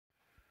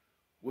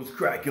What's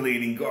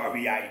calculating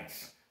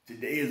Garveyites?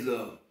 Today is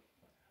a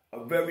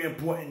very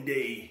important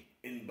day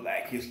in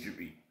Black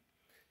history.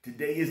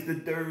 Today is the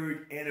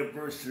 3rd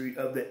anniversary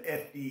of the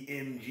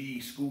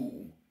Fdmg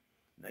school.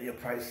 Now you're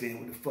probably saying,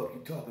 what the fuck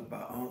you talking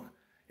about, Unc?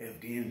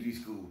 Fdmg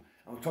school.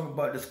 I'm talking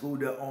about the school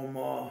that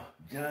Umar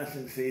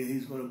Johnson says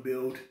he's going to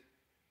build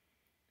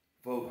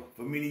for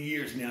many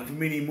years now, for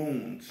many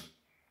moons.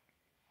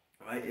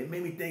 Right? It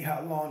made me think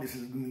how long this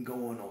has been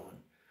going on.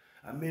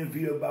 I made a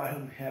video about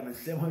him having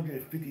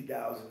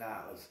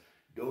 $750,000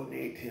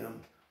 donated to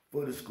him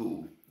for the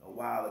school a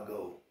while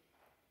ago.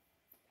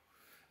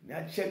 Now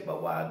I checked a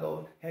while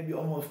ago, had be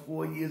almost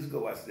 4 years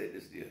ago I said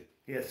this deal.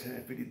 He has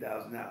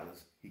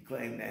 $750,000 he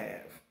claimed to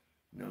have,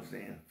 you know what I'm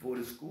saying, for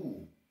the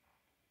school.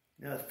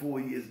 Now it's 4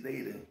 years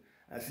later,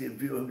 I see a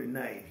video of him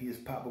tonight. He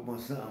just popped up on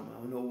something, I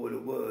don't know what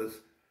it was,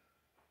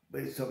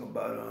 but he's talking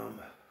about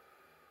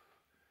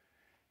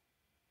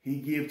he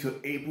gave till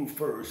April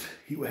 1st,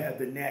 he will have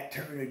the Nat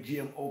Turner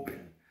gym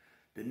open.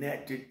 The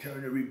Nat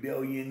Turner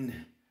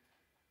Rebellion,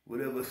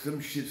 whatever, some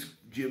shit's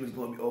gym is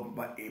going to be open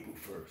by April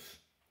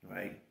 1st,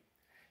 right?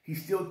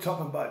 He's still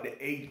talking about the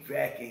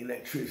HVAC and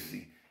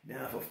electricity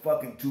now for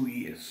fucking 2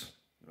 years,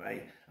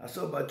 right? I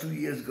saw about 2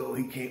 years ago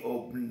he can't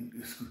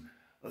open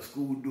a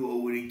school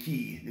door with a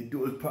key. The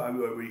door is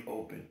probably already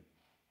open.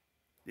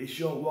 They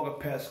show him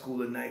walking past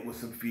school at night with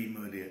some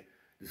female there.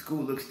 The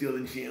school looks still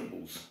in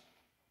shambles.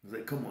 It's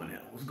like, come on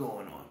now, what's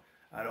going on?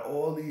 Out of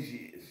all these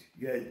years,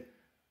 you had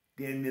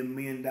damn near $1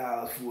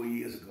 million 4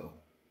 years ago.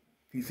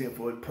 He's saying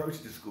for a purchase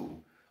the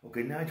school.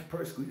 Okay, now it's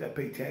purchase school, you gotta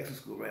pay tax in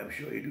school, right? I'm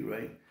sure you do,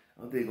 right?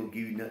 I don't think they're gonna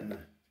give you nothing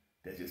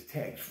that's just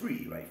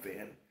tax-free, right,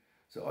 fam?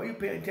 So are you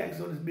paying taxes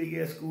on this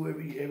big-ass school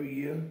every year?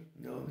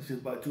 You know, this is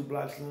about 2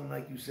 blocks long,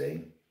 like you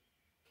say.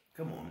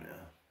 Come on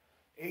now.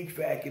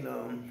 HVAC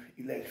and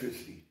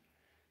electricity.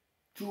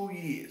 2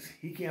 years.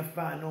 He can't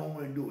find no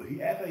one to do it.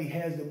 He acts like he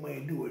has the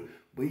money to do it,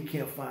 but he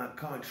can't find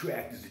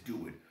contractors to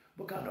do it.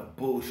 What kind of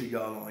bullshit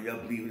y'all on?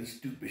 Y'all believe in this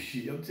stupid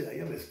shit. I'm telling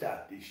you, y'all better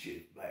stop this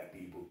shit, black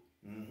people.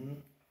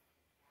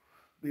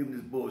 Believe in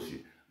this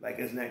bullshit. Like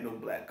there's not no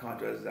black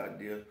contractors out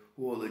there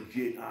who are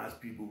legit, honest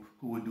people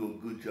who will do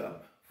a good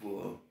job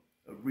for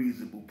a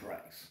reasonable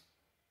price.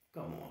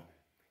 Come on.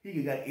 He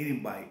can got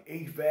anybody.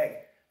 HVAC,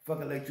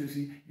 fucking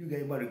electricity, you got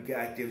anybody on the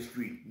goddamn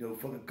street. You know,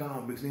 fucking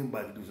convicts,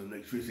 anybody can do some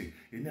electricity.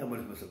 There's not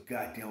much but some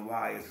goddamn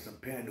wires and some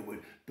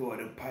panduit, throw it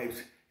in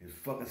pipes and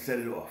fucking set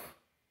it off.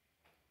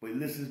 But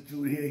listen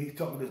to it here, he's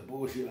talking this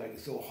bullshit like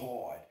it's so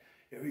hard.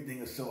 Everything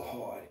is so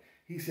hard.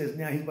 He says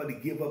now he's about to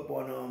give up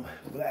on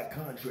black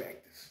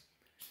contractors.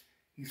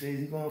 He says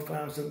he's gonna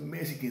find some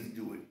Mexicans to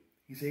do it.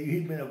 He said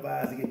he's been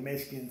advised to get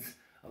Mexicans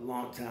a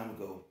long time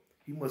ago.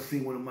 He must see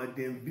one of my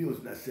damn bills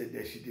when I said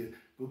that shit there.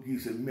 Go give you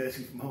some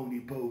Mexicans from Home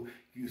Depot,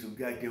 give you some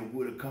goddamn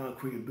wood or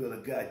concrete and build a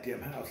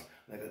goddamn house,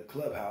 like a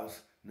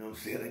clubhouse. You know what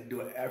I'm saying? Like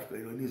do in Africa,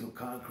 you don't need some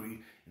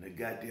concrete and a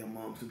goddamn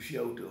some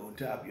shelter on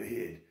top of your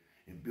head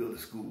and build a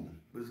school.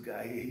 But this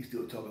guy here, he's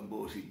still talking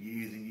bullshit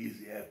years and years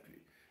after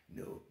it.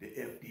 You know, the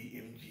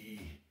Fdmg,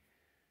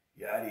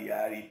 yada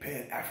yada,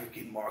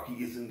 Pan-African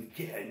Marxism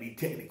Academy,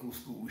 technical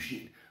school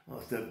shit,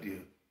 all stuff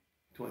there.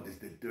 This is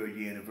the 3rd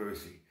year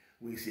anniversary.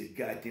 We see a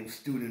goddamn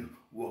student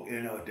walk in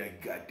and out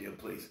that goddamn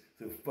place.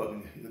 So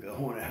fucking, like a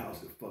haunted house,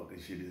 the fuck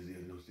that shit is there,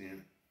 you know what I'm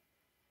saying?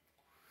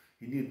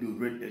 You need to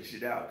rent that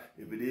shit out.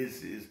 If it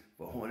is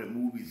for haunted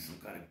movies, some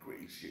kind of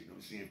crazy shit, you know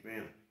what I'm saying,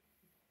 fam?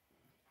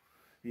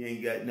 He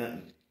ain't got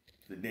nothing.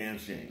 It's a damn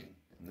shame,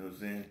 you know what I'm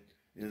saying?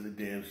 It's a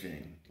damn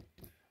shame.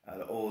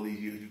 Out of all these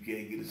years, you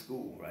can't get to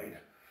school, right?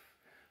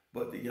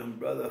 But the young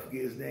brother, I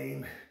forget his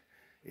name,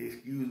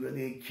 excuse me, I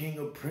think King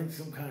or Prince,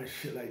 some kind of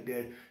shit like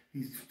that.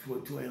 He's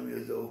 20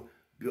 years old,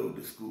 built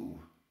the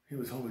school. Him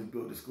and his homies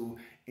built the school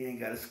and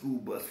got a school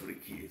bus for the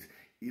kids.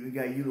 Even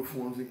got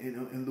uniforms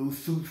and little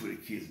suits for the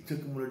kids. Took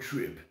them on a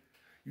trip.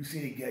 You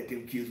seen the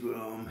goddamn kids with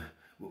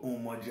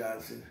Umar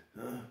Johnson,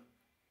 huh?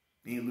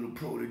 Any little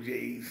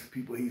proteges,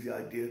 people he's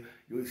out there. You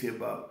always hear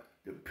about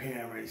the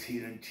parents, he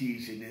done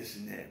teaching this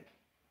and that.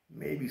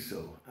 Maybe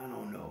so. I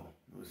don't know.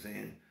 You know what I'm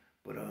saying?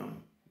 But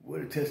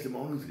where are the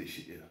testimonials of this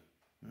shit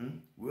there?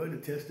 Where are the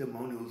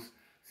testimonials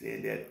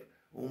saying that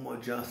Umar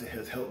Johnson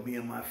has helped me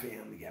and my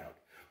family out?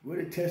 Where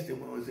are the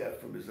testimonials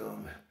at from his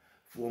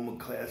former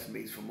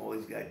classmates from all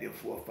these goddamn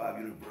 4 or 5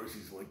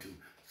 universities went to?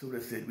 So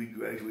that said we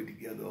graduated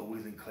together,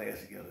 always in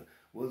class together.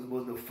 Wasn't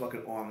no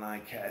fucking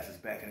online classes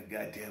back in the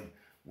goddamn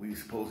when you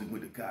supposedly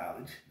went to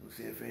college. You know what I'm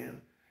saying,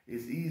 fam?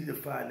 It's easy to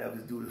find out if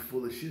this dude is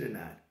full of shit or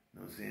not. You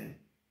know what I'm saying?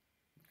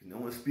 No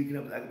one's speaking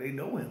up like they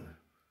know him.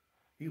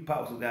 He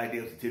pops some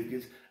goddamn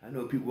certificates. I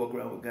know people walk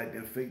around with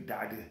goddamn fake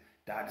doctor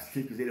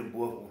certificates they done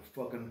bought on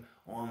fucking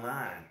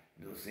online.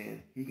 You know what I'm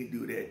saying? He can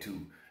do that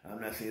too.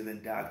 I'm not saying he's a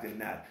doctor or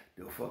not.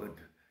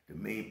 The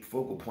main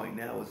focal point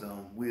now is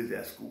where's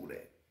that school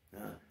at?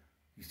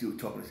 You still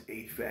talking this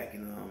HVAC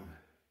and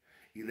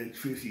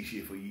electricity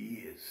shit for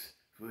years.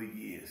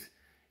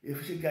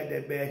 If shit got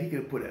that bad, he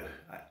could put an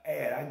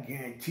ad. I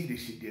guarantee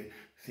this shit there.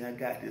 See, I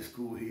got this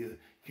school here.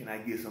 Can I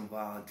get some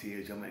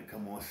volunteers? Y'all might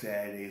come on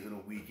Saturdays or the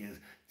weekends,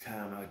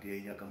 time out there,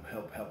 and y'all come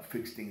help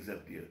fix things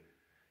up there.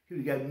 He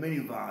would got many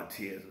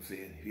volunteers, I'm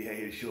saying. If he had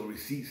to show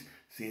receipts,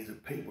 saying some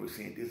paper,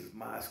 saying this is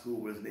my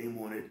school with his name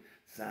on it,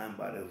 signed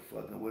by the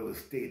fucking whatever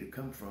state it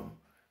come from.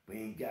 But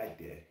he ain't got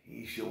that. He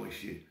ain't showing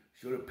shit.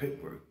 Show the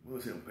paperwork. We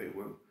don't send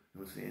paperwork.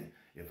 You know what I'm saying?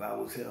 If I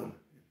was him,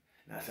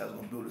 and I said I was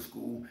going to build a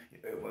school,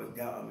 and everybody's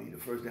down, the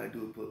first thing I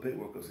do is put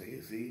paperwork up and say,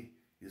 here, see,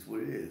 this is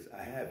what it is.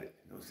 I have it.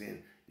 You know what I'm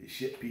saying? They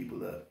shit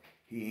people up.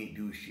 He ain't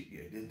do shit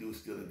yet. This dude's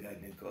still a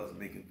goddamn cause,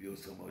 making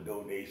bills, some more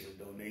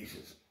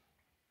donations.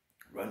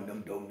 Run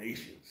them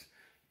donations,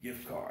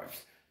 gift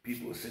cards.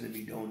 People are sending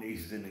me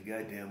donations in the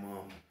goddamn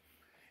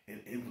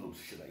in envelopes,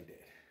 shit like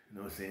that. You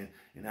know what I'm saying?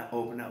 And I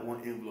open out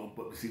one envelope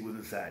up to see what's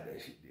inside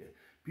that shit there.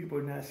 People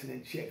are not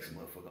sending checks,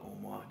 motherfucker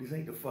Umar. This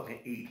ain't the fucking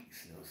 80s,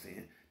 you know what I'm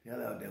saying? The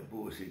hell out that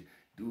bullshit.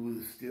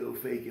 Dudes still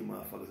faking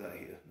motherfuckers out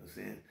here, you know what I'm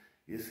saying?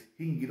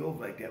 He can get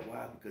over like that.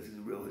 Why? Because he's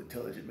a real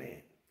intelligent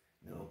man.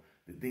 You know,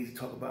 the things he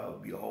talk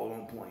about be all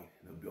on point.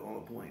 Be all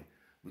on point.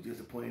 We're just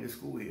a point in the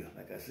school here,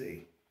 like I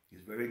say.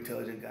 He's a very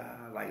intelligent guy.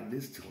 I like to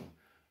listen to him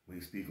when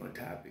he speak on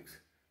topics.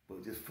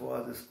 But just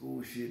far as the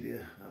school shit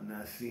there, I'm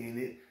not seeing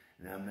it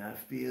and I'm not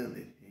feeling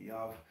it. And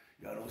y'all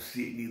don't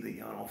see it neither.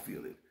 Y'all don't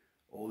feel it.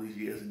 All these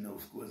years and no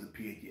school has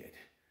appeared yet.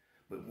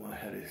 But one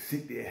had to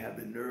sit there and have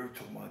the nerve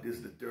talking about this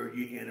is the 3rd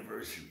year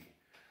anniversary.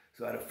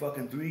 So out of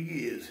fucking 3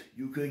 years,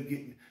 you couldn't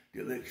get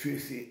the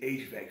electricity and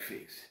HVAC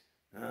fixed.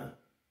 Huh?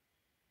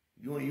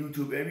 You on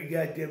YouTube every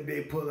goddamn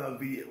day pulling out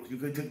videos. You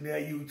could take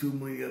that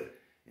YouTube money up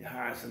and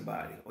hire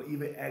somebody. Or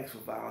even ask for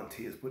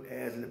volunteers, put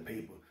ads in the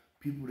paper.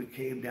 People that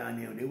came down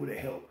there and they would have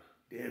helped.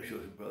 Damn sure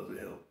his brothers would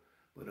help.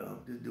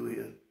 But this dude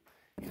here,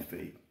 he's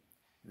fake.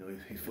 You know,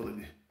 he's full of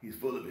it. He's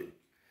full of it.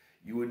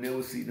 You would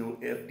never see no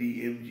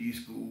Fdmg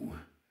school.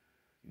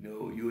 You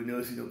know, you would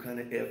never see no kind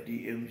of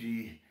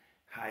Fdmg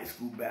high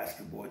school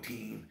basketball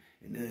team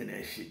and none of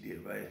that shit there,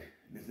 right?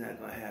 And it's not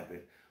gonna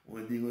happen.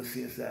 Only thing you're gonna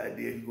see inside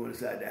there, if you go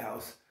inside the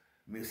house,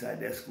 inside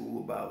that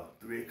school about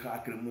 3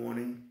 o'clock in the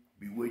morning,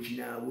 bewitching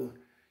hour,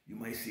 you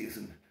might see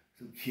some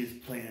kids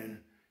playing,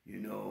 you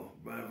know,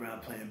 running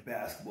around playing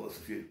basketball and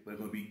shit, but it's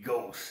gonna be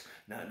ghosts,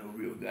 not no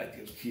real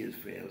goddamn kids,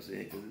 fam, I'm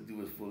saying, because the dude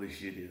was full of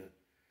shit here.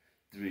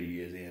 3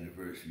 years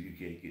anniversary, you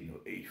can't get no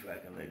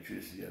HVAC and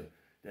electricity up.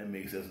 That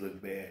makes us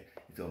look bad.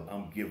 So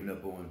I'm giving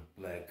up on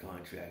black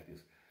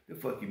contractors. The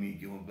fuck you mean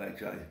giving black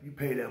contractors? You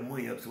pay that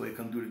money up so they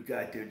come do the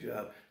goddamn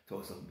job,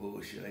 talk some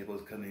bullshit. They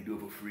supposed to come in and do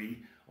it for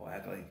free or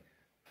act like,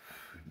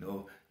 you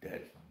know,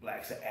 that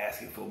blacks are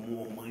asking for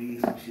more money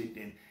and some shit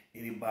than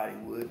anybody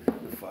would.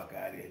 Get the fuck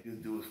out of here. This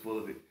dude is full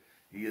of it.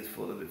 He is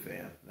full of it,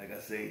 fam. Like I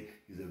say,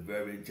 he's a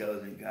very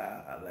intelligent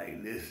guy. I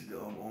like listening to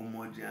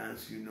Umar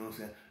Johnson, you know what I'm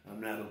saying?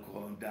 I'm not going to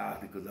call him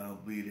doctor because I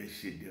don't believe that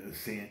shit they're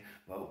saying.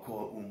 But I'll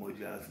call Umar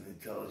Johnson an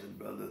intelligent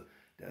brother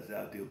that's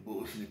out there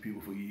bullshitting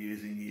people for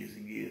years and years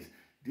and years.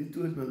 This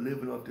dude's been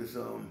living off this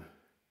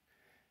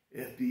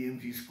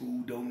Fdmg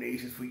school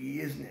donations for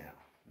years now.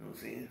 You know what I'm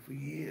saying? For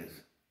years.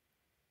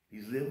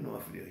 He's living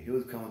off of it. He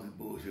always comes with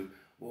bullshit.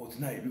 Well,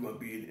 tonight we're going to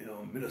be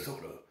in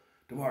Minnesota.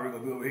 Tomorrow we're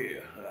going to be over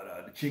here.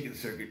 The chicken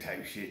circuit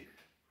type shit.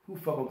 Who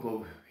fucking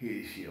go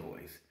hear this shit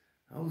always?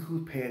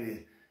 Who's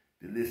paying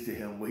to listen to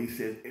him what he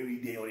says every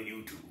day on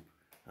YouTube?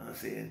 You know what I'm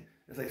saying?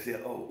 It's like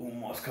saying, oh,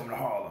 Umar's coming to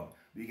Harlem.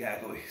 We got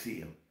to go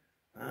see him.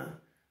 Huh?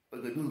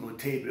 But the dude's going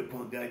to tape it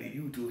upon goddamn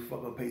YouTube.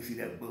 Fucking pay see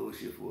that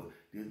bullshit for.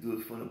 This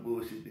dude's fun of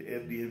bullshit. The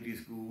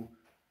Fdmg school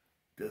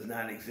does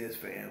not exist,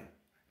 fam.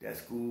 That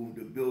school,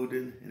 the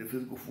building in the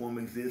physical form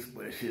exists,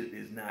 but that shit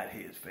is not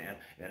his, fam.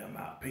 And I'm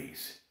out.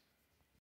 Peace.